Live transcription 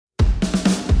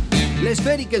La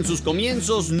esférica en sus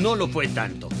comienzos no lo fue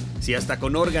tanto. Si hasta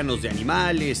con órganos de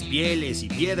animales, pieles y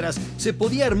piedras se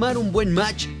podía armar un buen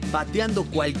match pateando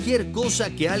cualquier cosa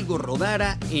que algo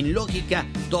rodara, en lógica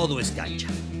todo es cancha.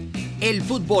 El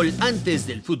fútbol antes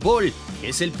del fútbol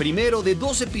es el primero de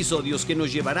 2 episodios que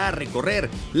nos llevará a recorrer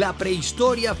la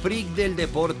prehistoria freak del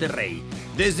deporte rey.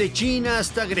 Desde China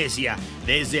hasta Grecia,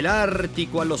 desde el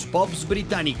Ártico a los pubs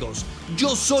británicos.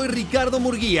 Yo soy Ricardo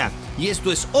Murguía y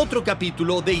esto es otro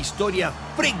capítulo de Historia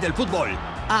Freak del Fútbol.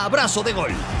 ¡Abrazo de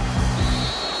gol!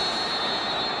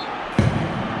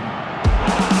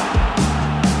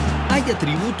 Hay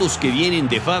atributos que vienen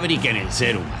de fábrica en el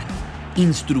ser humano.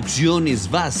 Instrucciones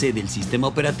base del sistema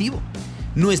operativo.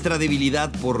 Nuestra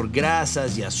debilidad por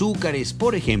grasas y azúcares,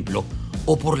 por ejemplo,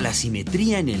 o por la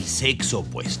simetría en el sexo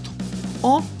opuesto.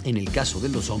 O, en el caso de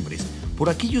los hombres, por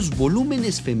aquellos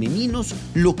volúmenes femeninos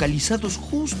localizados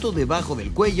justo debajo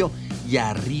del cuello y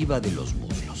arriba de los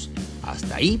muslos.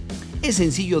 Hasta ahí es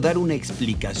sencillo dar una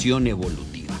explicación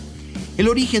evolutiva. El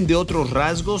origen de otros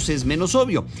rasgos es menos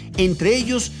obvio, entre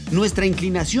ellos nuestra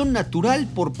inclinación natural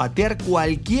por patear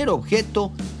cualquier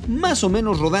objeto más o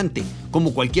menos rodante,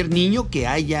 como cualquier niño que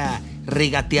haya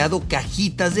regateado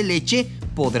cajitas de leche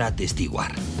podrá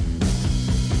atestiguar.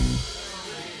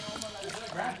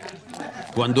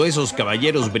 Cuando esos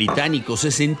caballeros británicos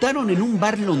se sentaron en un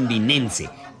bar londinense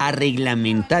a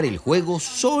reglamentar el juego,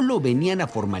 solo venían a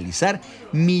formalizar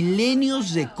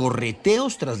milenios de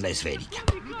correteos tras la esférica.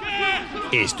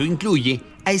 Esto incluye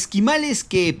a esquimales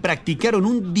que practicaron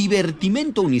un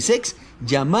divertimento unisex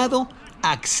llamado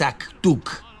Aksaktuk,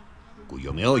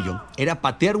 cuyo meollo era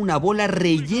patear una bola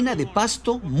rellena de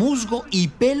pasto, musgo y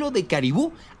pelo de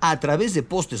caribú a través de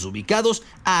postes ubicados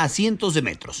a cientos de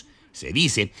metros. Se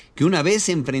dice que una vez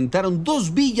se enfrentaron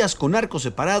 2 villas con arcos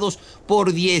separados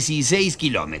por 16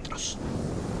 kilómetros.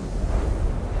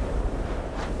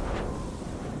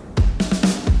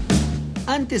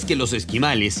 Antes que los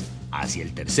esquimales, hacia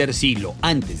el 3er siglo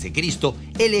a.C.,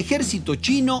 el ejército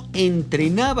chino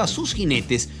entrenaba a sus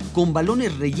jinetes con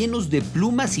balones rellenos de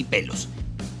plumas y pelos.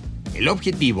 El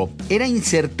objetivo era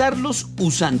insertarlos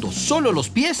usando solo los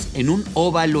pies en un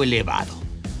óvalo elevado.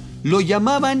 Lo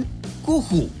llamaban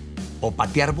kuju, o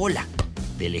patear bola.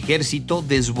 Del ejército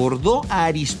desbordó a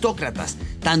aristócratas,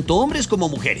 tanto hombres como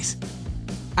mujeres.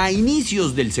 A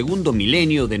inicios del 2º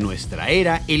milenio de nuestra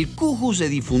era, el kuju se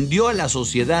difundió a la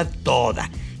sociedad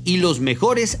toda y los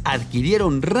mejores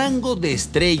adquirieron rango de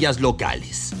estrellas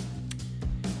locales.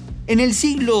 En el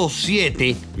siglo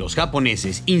VII, los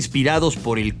japoneses, inspirados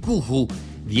por el kuju,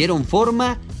 dieron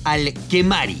forma al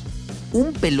kemari,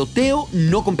 un peloteo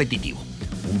no competitivo.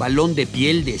 Un balón de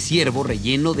piel de ciervo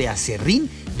relleno de acerrín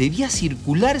debía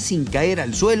circular sin caer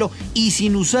al suelo y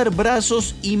sin usar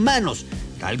brazos y manos,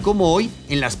 tal como hoy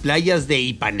en las playas de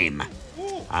Ipanema.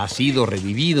 Ha sido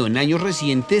revivido en años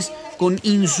recientes con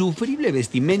insufrible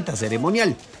vestimenta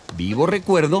ceremonial. Vivo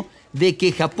recuerdo de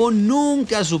que Japón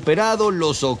nunca ha superado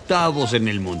los octavos en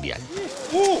el Mundial.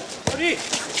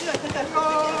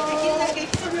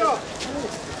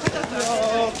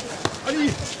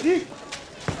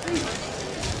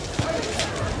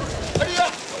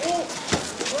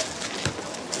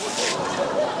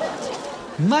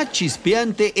 Más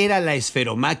chispeante era la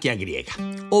esferomaquia griega,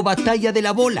 o batalla de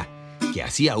la bola, que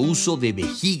hacía uso de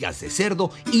vejigas de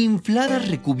cerdo infladas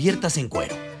recubiertas en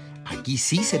cuero. Aquí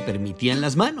sí se permitían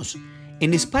las manos.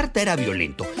 En Esparta era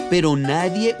violento, pero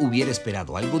nadie hubiera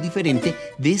esperado algo diferente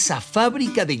de esa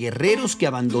fábrica de guerreros que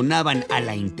abandonaban a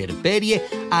la intemperie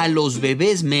a los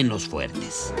bebés menos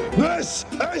fuertes. This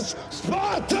is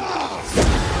Sparta!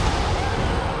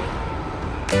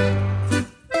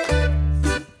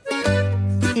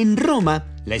 En Roma,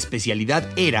 la especialidad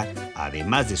era,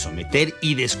 además de someter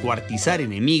y descuartizar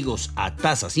enemigos a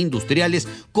tasas industriales,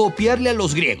 copiarle a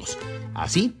los griegos.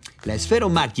 Así, la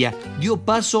esferomaquia dio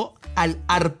paso al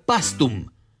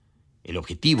arpastum. El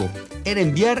objetivo era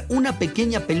enviar una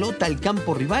pequeña pelota al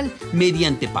campo rival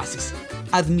mediante pases.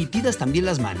 Admitidas también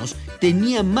las manos,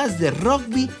 tenía más de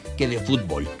rugby que de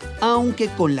fútbol, aunque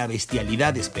con la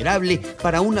bestialidad esperable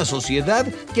para una sociedad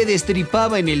que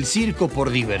destripaba en el circo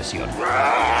por diversión.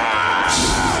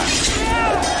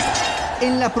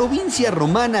 En la provincia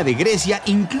romana de Grecia,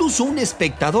 incluso un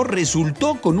espectador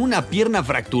resultó con una pierna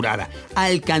fracturada,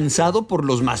 alcanzado por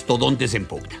los mastodontes en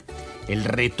pugna. El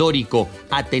retórico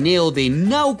Ateneo de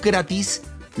Naucratis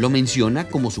lo menciona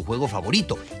como su juego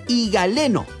favorito, y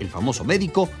Galeno, el famoso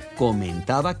médico,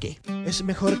 comentaba que es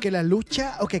mejor que la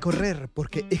lucha o que correr,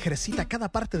 porque ejercita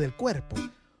cada parte del cuerpo,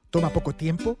 toma poco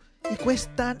tiempo y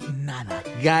cuesta nada.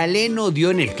 Galeno dio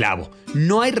en el clavo.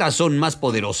 No hay razón más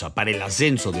poderosa para el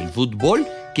ascenso del fútbol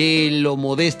que lo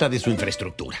modesta de su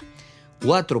infraestructura.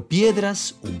 4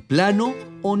 piedras, un plano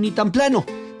o ni tan plano,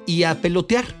 y a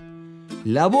pelotear.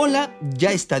 La bola,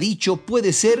 ya está dicho,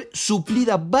 puede ser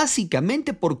suplida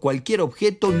básicamente por cualquier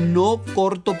objeto no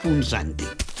cortopunzante.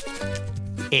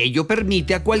 Ello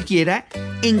permite a cualquiera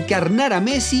encarnar a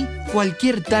Messi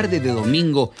cualquier tarde de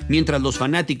domingo, mientras los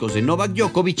fanáticos de Novak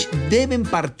Djokovic deben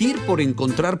partir por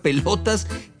encontrar pelotas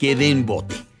que den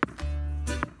bote.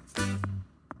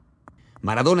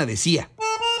 Maradona decía: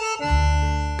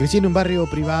 crecí en un barrio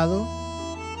privado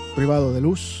de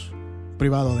luz,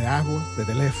 privado de agua, de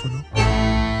teléfono.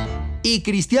 Y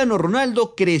Cristiano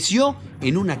Ronaldo creció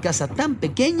en una casa tan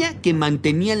pequeña que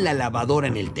mantenían la lavadora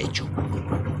en el techo.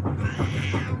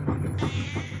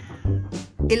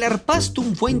 El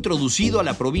arpastum fue introducido a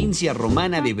la provincia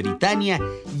romana de Britania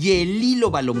y el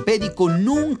hilo balompédico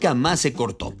nunca más se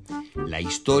cortó. La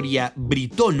historia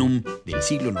Britonum del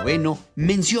siglo IX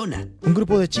menciona un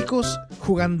grupo de chicos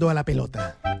jugando a la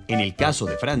pelota. En el caso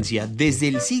de Francia, desde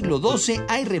el siglo XII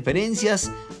hay referencias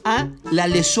a la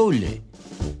Le Soule,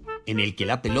 en el que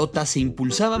la pelota se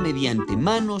impulsaba mediante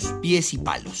manos, pies y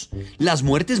palos. Las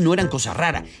muertes no eran cosa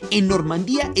rara. En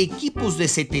Normandía, equipos de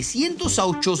 700 a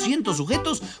 800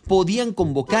 sujetos podían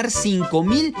convocar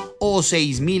 5.000 o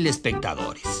 6.000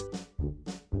 espectadores.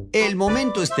 El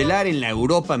momento estelar en la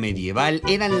Europa medieval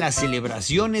eran las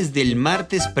celebraciones del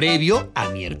martes previo a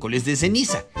miércoles de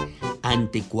ceniza.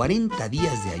 Ante 40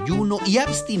 días de ayuno y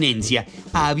abstinencia,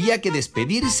 había que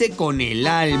despedirse con el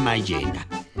alma llena.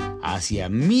 Hacia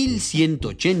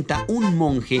 1180, un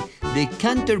monje de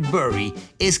Canterbury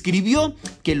escribió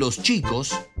que los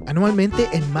chicos, anualmente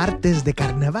en martes de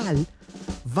carnaval,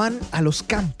 van a los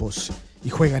campos y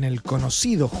juegan el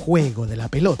conocido juego de la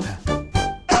pelota.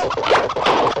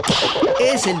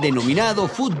 Es el denominado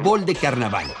fútbol de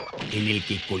carnaval, en el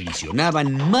que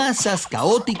colisionaban masas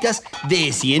caóticas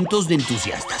de cientos de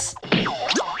entusiastas.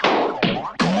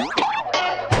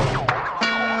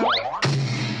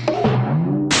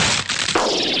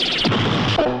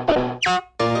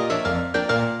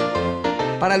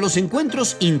 Para los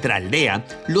encuentros intraaldea,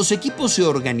 los equipos se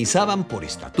organizaban por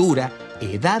estatura,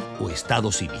 edad o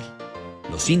estado civil.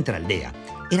 Los intraaldea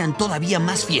eran todavía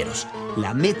más fieros.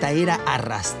 La meta era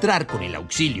arrastrar con el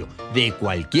auxilio de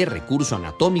cualquier recurso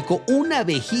anatómico una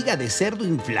vejiga de cerdo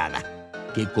inflada,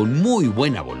 que con muy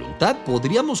buena voluntad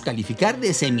podríamos calificar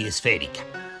de semiesférica,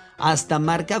 hasta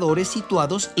marcadores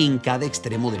situados en cada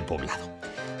extremo del poblado.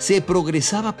 Se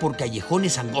progresaba por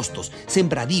callejones angostos,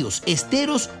 sembradíos,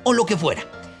 esteros o lo que fuera.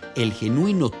 El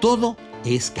genuino todo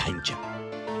es cancha.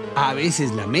 A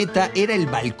veces la meta era el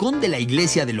balcón de la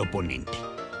iglesia del oponente.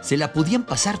 Se la podían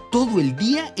pasar todo el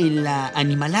día en la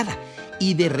animalada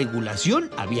y de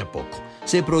regulación había poco.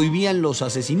 Se prohibían los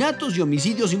asesinatos y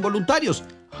homicidios involuntarios.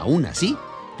 Aún así,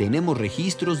 tenemos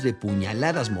registros de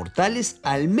puñaladas mortales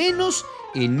al menos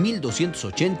en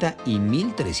 1280 y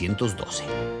 1312.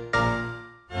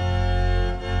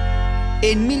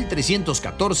 En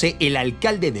 1314, el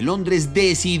alcalde de Londres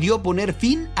decidió poner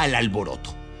fin al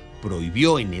alboroto.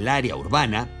 Prohibió en el área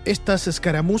urbana estas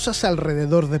escaramuzas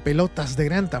alrededor de pelotas de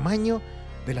gran tamaño,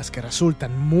 de las que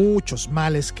resultan muchos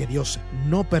males que Dios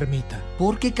no permita,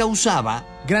 porque causaba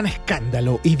gran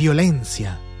escándalo y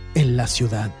violencia en la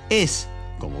ciudad. Es,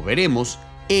 como veremos,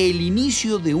 el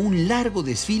inicio de un largo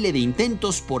desfile de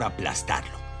intentos por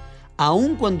aplastarlo.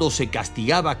 Aun cuando se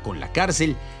castigaba con la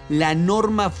cárcel, la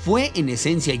norma fue en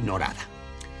esencia ignorada.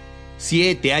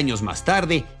 7 años más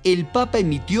tarde, el Papa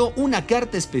emitió una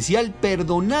carta especial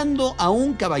perdonando a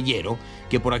un caballero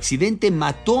que por accidente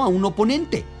mató a un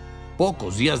oponente.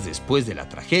 Pocos días después de la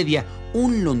tragedia,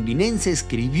 un londinense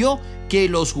escribió que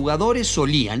los jugadores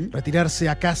solían retirarse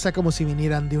a casa como si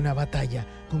vinieran de una batalla,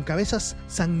 con cabezas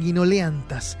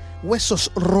sanguinolentas,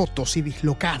 huesos rotos y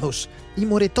dislocados, y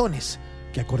moretones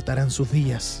que acortarán sus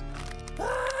días.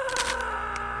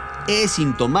 Es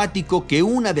sintomático que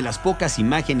una de las pocas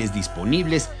imágenes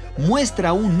disponibles muestra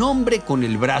a un hombre con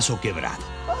el brazo quebrado.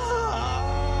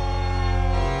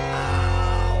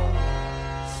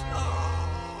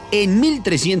 En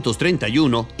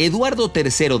 1331, Eduardo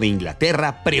III de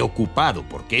Inglaterra, preocupado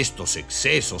porque estos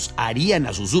excesos harían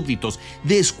a sus súbditos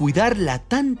descuidar la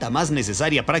tanta más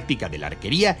necesaria práctica de la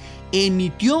arquería,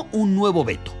 emitió un nuevo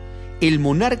veto. El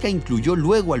monarca incluyó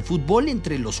luego al fútbol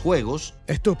entre los juegos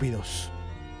estúpidos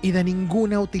y de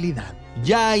ninguna utilidad.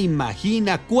 Ya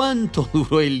imagina cuánto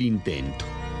duró el intento.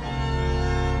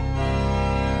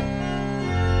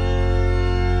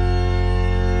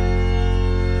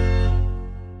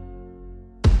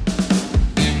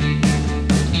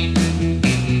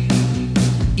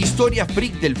 Historia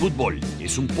Freak del Fútbol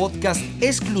es un podcast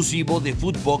exclusivo de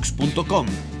futbox.com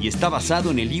y está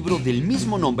basado en el libro del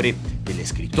mismo nombre del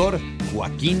escritor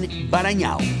Joaquín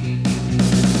Barañao.